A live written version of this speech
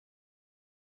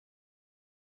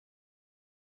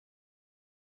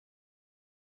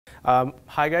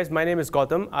Hi guys, my name is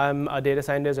Gautam. I'm a data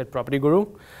scientist at PropertyGuru.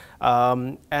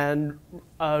 Now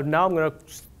I'm going to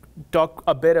talk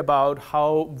a bit about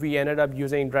how we ended up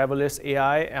using driverless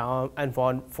AI and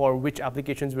for which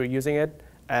applications we're using it,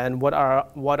 and how's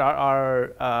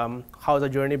the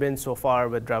journey been so far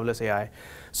with driverless AI.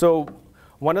 So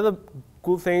one of the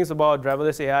cool things about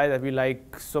driverless AI that we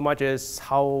like so much is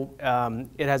how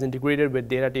it has integrated with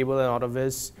data table and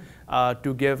AutoViz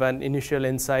to give an initial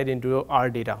insight into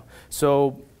our data.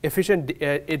 So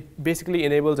it basically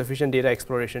enables efficient data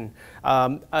exploration.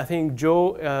 I think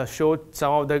Joe showed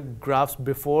some of the graphs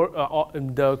before,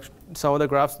 some of the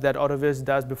graphs that AutoViz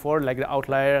does before, like the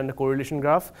outlier and the correlation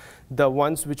graph. The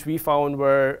ones which we found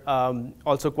were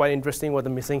also quite interesting were the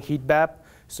missing heat map.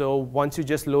 So once you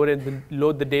just load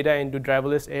the data into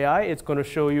driverless AI, it's going to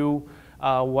show you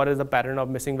what is the pattern of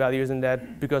missing values in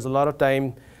that, because a lot of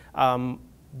time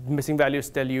missing values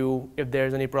tell you if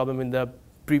there's any problem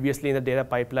previously in the data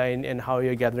pipeline and how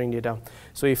you're gathering data.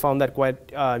 So we found that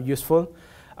quite useful.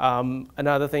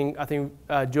 Another thing, I think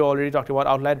Joe already talked about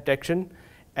outlier detection.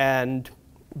 And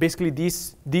basically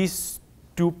these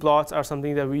two plots are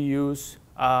something that we use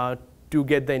to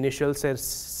get the initial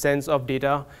sense of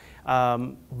data,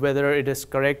 whether it is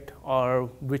correct or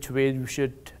which way we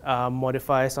should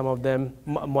modify some of them,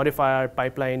 modify our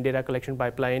pipeline, data collection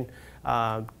pipeline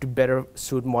to better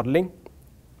suit modeling.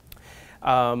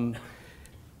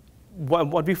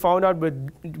 What we found out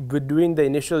with doing the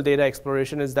initial data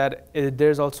exploration is that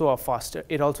there's also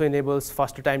it also enables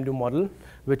faster time to model,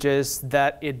 which is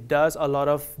that it does a lot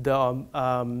of the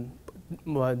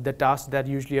tasks that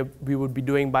usually we would be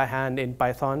doing by hand in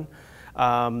Python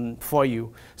for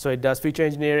you. So it does feature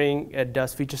engineering, it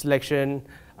does feature selection,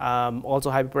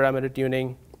 also hyperparameter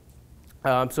tuning.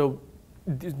 So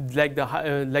like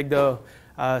the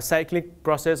cyclic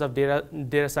process of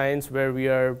data science, where we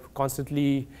are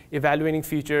constantly evaluating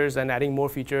features and adding more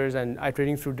features and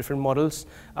iterating through different models,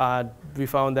 we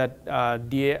found that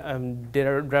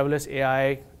driverless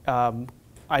AI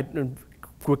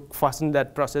fastened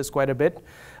that process quite a bit.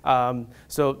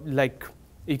 So like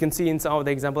you can see in some of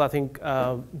the example, I think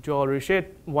Joe already shared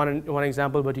one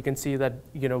example, but you can see that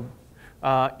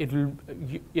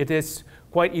it is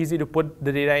quite easy to put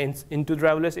the data into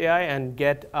driverless AI and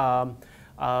get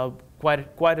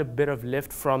quite a bit of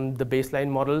lift from the baseline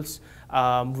models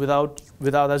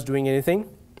without us doing anything.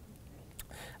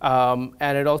 And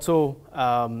it also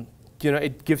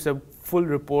it gives a full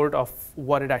report of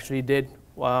what it actually did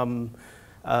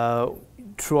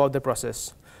throughout the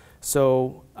process.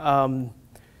 So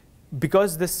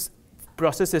because this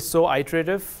process is so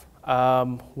iterative,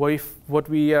 what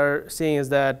we are seeing is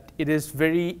that it is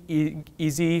very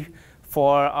easy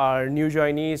for our new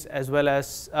joinees as well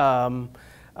as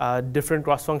different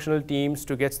cross-functional teams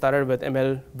to get started with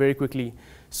ML very quickly.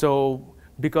 So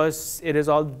because it is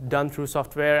all done through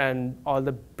software and all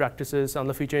the practices on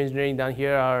the feature engineering done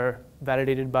here are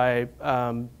validated by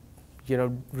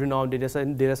renowned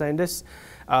data scientists,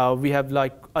 we have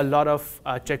like a lot of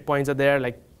checkpoints are there.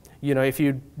 Like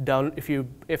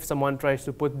if someone tries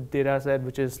to put data set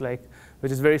which is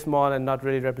very small and not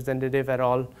really representative at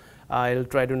all, it'll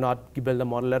try to not build a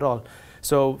model at all.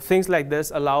 So things like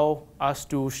this allow us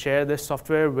to share this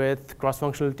software with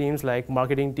cross-functional teams like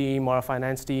marketing team or a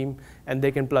finance team, and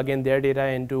they can plug in their data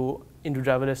into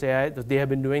driverless AI. They have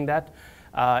been doing that,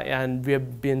 and we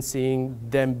have been seeing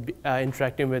them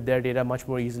interacting with their data much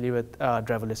more easily with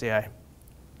driverless AI.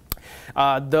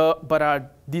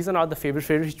 These are not the favorite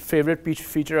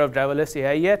feature of driverless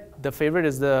AI yet. The favorite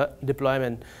is the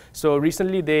deployment. So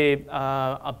recently they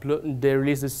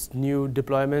released this new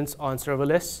deployments on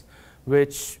serverless,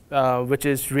 which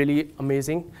is really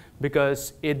amazing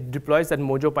because it deploys that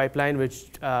Mojo pipeline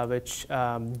which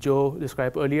Joe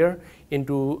described earlier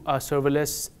into a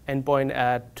serverless endpoint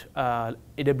at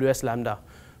AWS Lambda,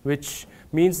 which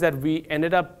means that we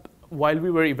ended up, while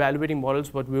we were evaluating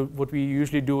models, what we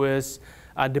usually do is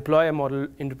deploy a model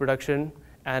into production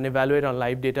and evaluate on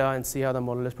live data and see how the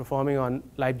model is performing on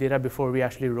live data before we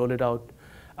actually roll it out.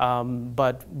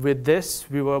 But with this,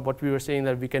 what we were saying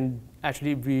that we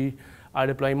are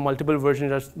deploying multiple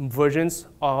versions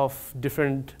of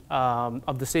different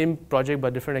of the same project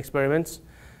but different experiments,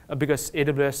 because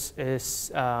AWS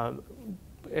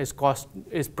is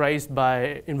priced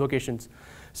by invocations.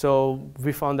 So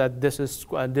we found that this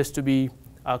to be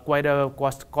quite a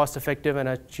cost-effective and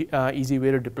a easy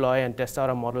way to deploy and test out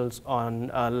our models on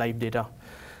live data.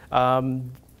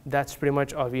 That's pretty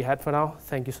much all we had for now.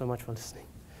 Thank you so much for listening.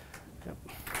 Yep.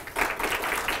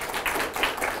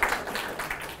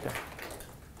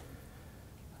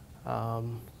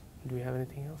 Do we have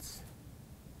anything else?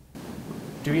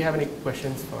 Do we have any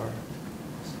questions for?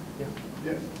 Yeah.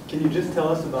 Yeah. Can you just tell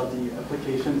us about the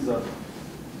applications of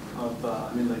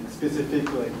I mean, like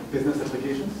specific like business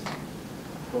applications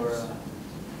for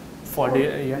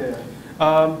data? Yeah.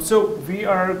 So we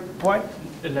are quite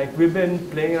like we've been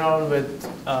playing around with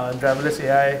driverless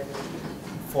AI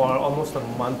for almost a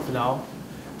month now.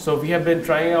 So we have been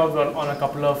trying out on a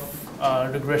couple of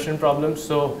regression problems.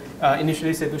 So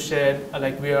initially, Setu shared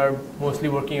like we are mostly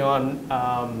working on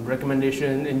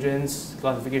recommendation engines,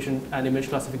 classification, and image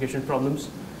classification problems.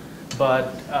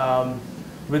 But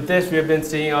with this, we have been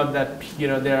seeing out that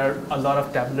there are a lot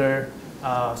of tabular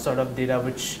sort of data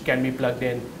which can be plugged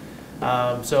in.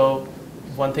 So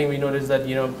one thing we noticed that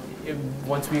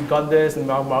once we got this,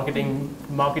 and our marketing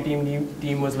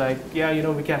team was like, yeah,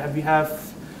 we have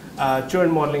churn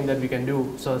modeling that we can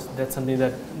do. So that's something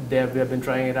that we have been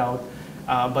trying it out.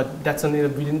 But that's something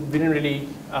that we didn't really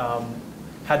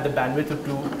had the bandwidth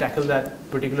to tackle that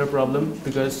particular problem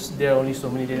because there are only so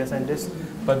many data scientists.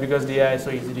 But because the AI is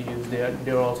so easy to use,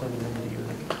 they're also easy to use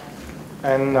it.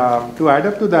 And to add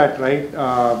up to that, right?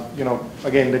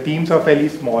 Again, the teams are fairly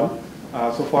small.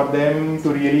 So for them to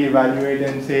really evaluate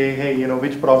and say, hey,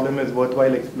 which problem is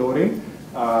worthwhile exploring,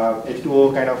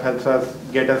 H2O kind of helps us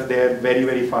get us there very,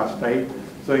 very fast, right?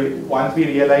 So once we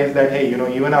realize that, hey,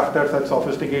 even after such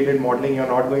sophisticated modeling, you're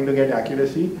not going to get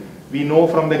accuracy, we know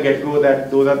from the get-go that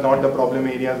those are not the problem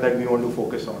areas that we want to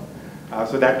focus on.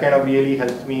 So that kind of really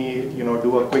helps me,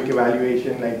 do a quick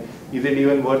evaluation, like, is it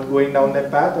even worth going down that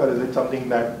path, or is it something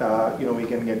that, we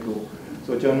can get to?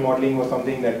 So churn modeling was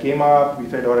something that came up. We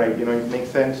said, all right, it makes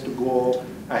sense to go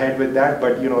ahead with that,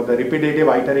 but, the repetitive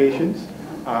iterations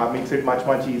makes it much,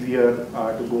 much easier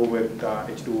to go with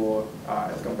H2O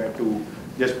as compared to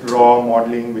just raw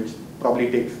modeling, which probably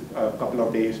takes a couple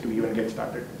of days to even get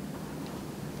started.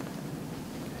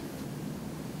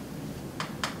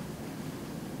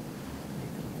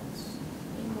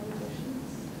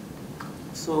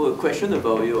 So a question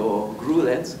about your Guru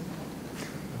lens.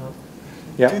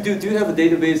 Yeah. Do you have a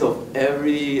database of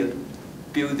every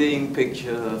building,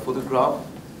 picture, photograph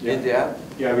in the app?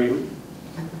 Yeah, we do.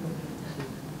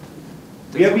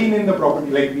 We have been in the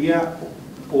property, like we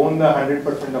own the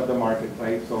 100% of the market,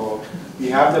 right? So we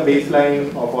have the baseline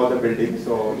of all the buildings.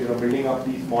 So building up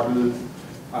these models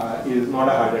is not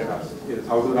a harder task. It's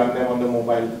how to run them on the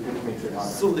mobile, which makes it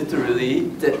harder. So literally,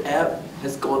 the app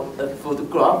has got a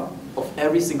photograph of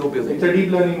every single building. It's a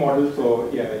deep learning model, so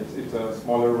yeah, it's a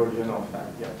smaller version of that.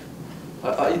 Yeah.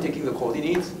 Are you taking the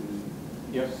coordinates?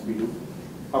 Yes, we do.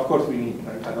 Of course, we need,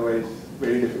 right? Otherwise,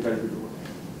 very difficult to do.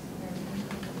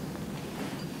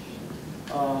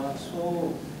 I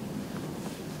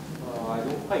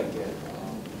don't quite get.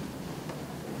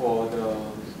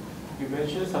 You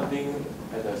mentioned something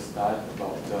at the start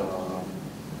about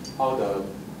how the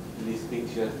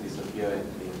listings just disappear and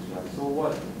things, right? So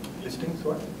what? Listings,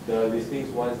 what? The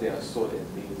listings, once they are sold and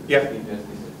things, yeah, they just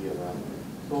disappear, right?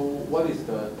 So what is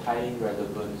the tying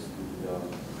relevance to the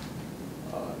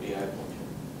AI function?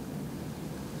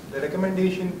 The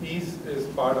recommendation piece is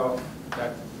part of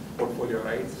that portfolio,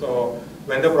 right? So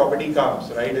when the property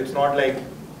comes, right, it's not like,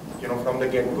 from the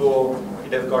get-go,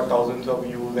 it has got thousands of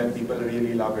views and people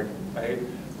really love it, right?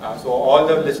 So all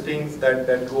the listings that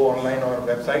go online on a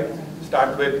website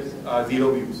start with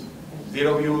 0 views.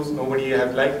 0 views, nobody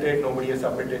has liked it, nobody has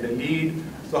submitted a lead.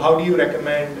 So how do you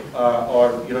recommend,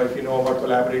 or if you know about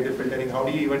collaborative filtering, how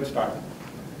do you even start,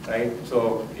 right?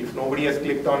 So if nobody has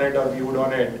clicked on it or viewed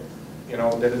on it,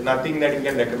 there is nothing that you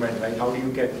can recommend, right? How do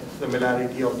you get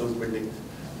similarity of those buildings?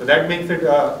 So that makes it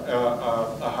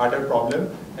a harder problem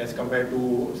as compared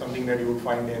to something that you would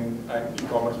find in an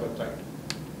e-commerce website.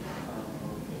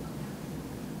 Okay.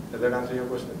 Does that answer your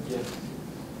question? Yes.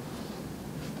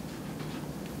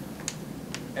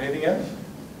 Anything else?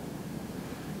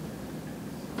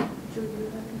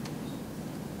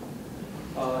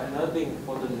 Another thing,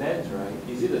 for the lens, right,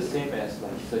 is it the same as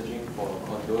like searching for a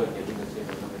condo and getting the same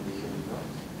recommendation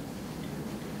results?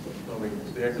 No, wait,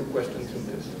 there are 2 questions in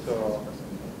this. So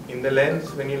in the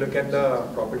lens, when you look at the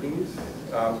properties,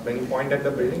 when you point at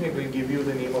the building, it will give you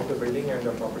the name of the building and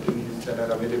the properties that are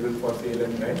available for sale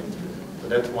and rent. So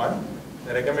that's one.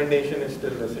 The recommendation is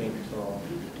still the same. So,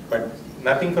 but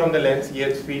nothing from the lens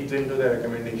yet feeds into the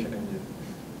recommendation engine.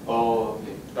 Oh,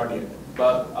 okay. Not yet.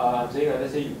 But I'm saying,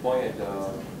 let's say you point at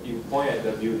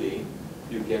the building,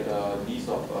 you get a list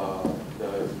of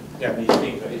the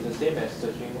listings, right? It's the same as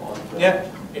searching on the... Yeah,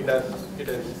 it does. It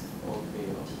is. Okay.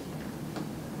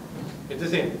 It's the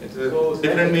same. It's a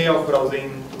different way of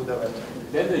browsing through the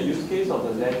website. Then the use case of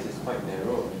the lens is quite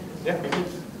narrow. Yeah, it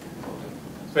is. Okay.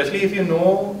 especially if you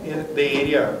know the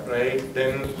area, right,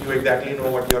 then you exactly know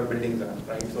what your buildings are,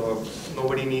 right? So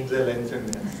nobody needs a lens in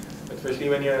there. Especially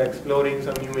when you're exploring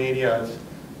some new areas,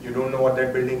 you don't know what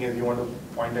that building is, you want to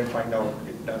point and find out,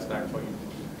 it does that for you.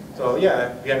 So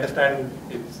yeah, we understand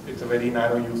it's a very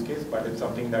narrow use case, but it's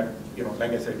something that,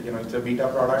 like I said, it's a beta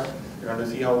product. You want to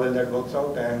see how well that works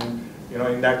out, and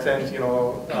in that sense,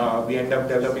 we end up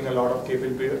developing a lot of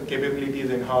capabilities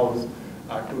in-house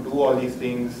to do all these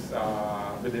things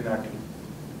within our team.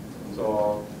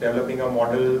 So developing a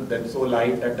model that's so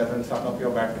light that doesn't suck up your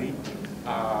battery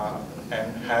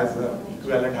and has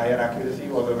equivalent higher accuracy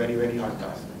was a very, very hard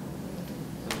task.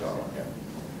 So, yeah.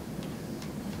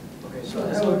 Okay, so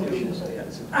I have a question. So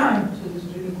this is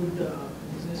really good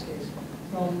business case.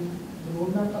 From the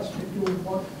roadmap perspective,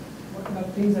 what kind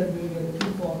of things that we are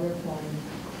looking forward from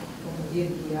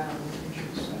again AI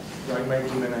applications? Join my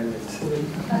team and I'll list.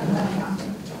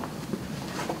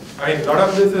 I mean, a lot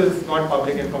of this is not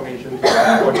public information, so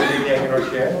unfortunately I cannot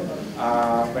share.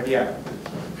 But yeah,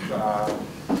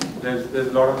 there's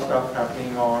a lot of stuff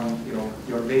happening on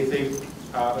your basic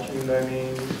machine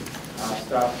learning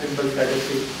stuff, simple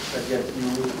statistics that gets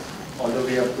used all the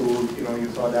way up to you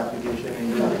saw the application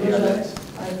in your data.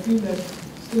 I feel that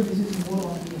still this is more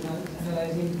on the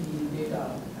analyzing the data,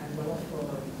 and a lot of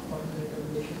corporate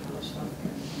regulation kind of stuff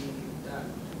can be done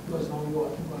because now you're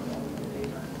working on all the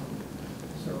data.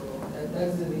 So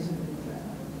that's the reason.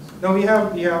 No, we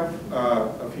have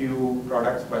a few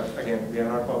products, but again, they are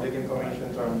not public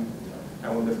information, so I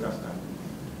won't discuss that.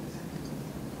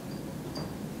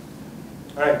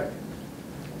 All right.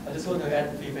 I just want to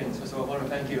add 3 things. First of all, I want to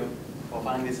thank you for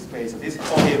finding this space. So this is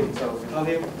for him. So without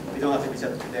him, we don't have to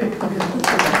visit today.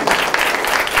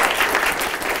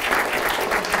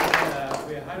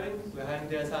 We're hiring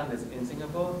data scientists in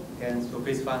Singapore. So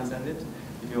please send it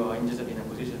if you are interested in a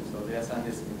position. So data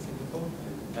scientists in Singapore.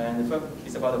 And the first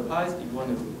is about the price. If you want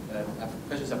to have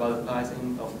questions about the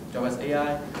pricing of Driverless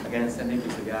AI, again, send it to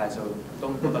the guy. So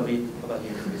don't totally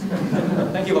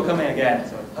thank you for coming again.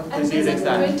 So hope to see you next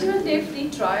time. And there's a 21-day free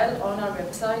trial on our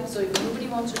website. So if anybody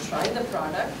wants to try the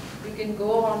product, you can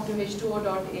go on to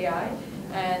H2O.ai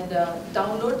and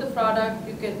download the product.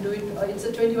 You can do it. It's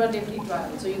a 21-day free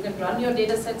trial. So you can run your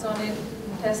data sets on it,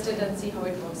 test it, and see how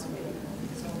it works for you.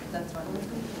 So that's one.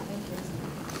 Thank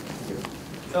you.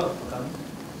 So,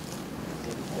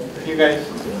 Thank you guys.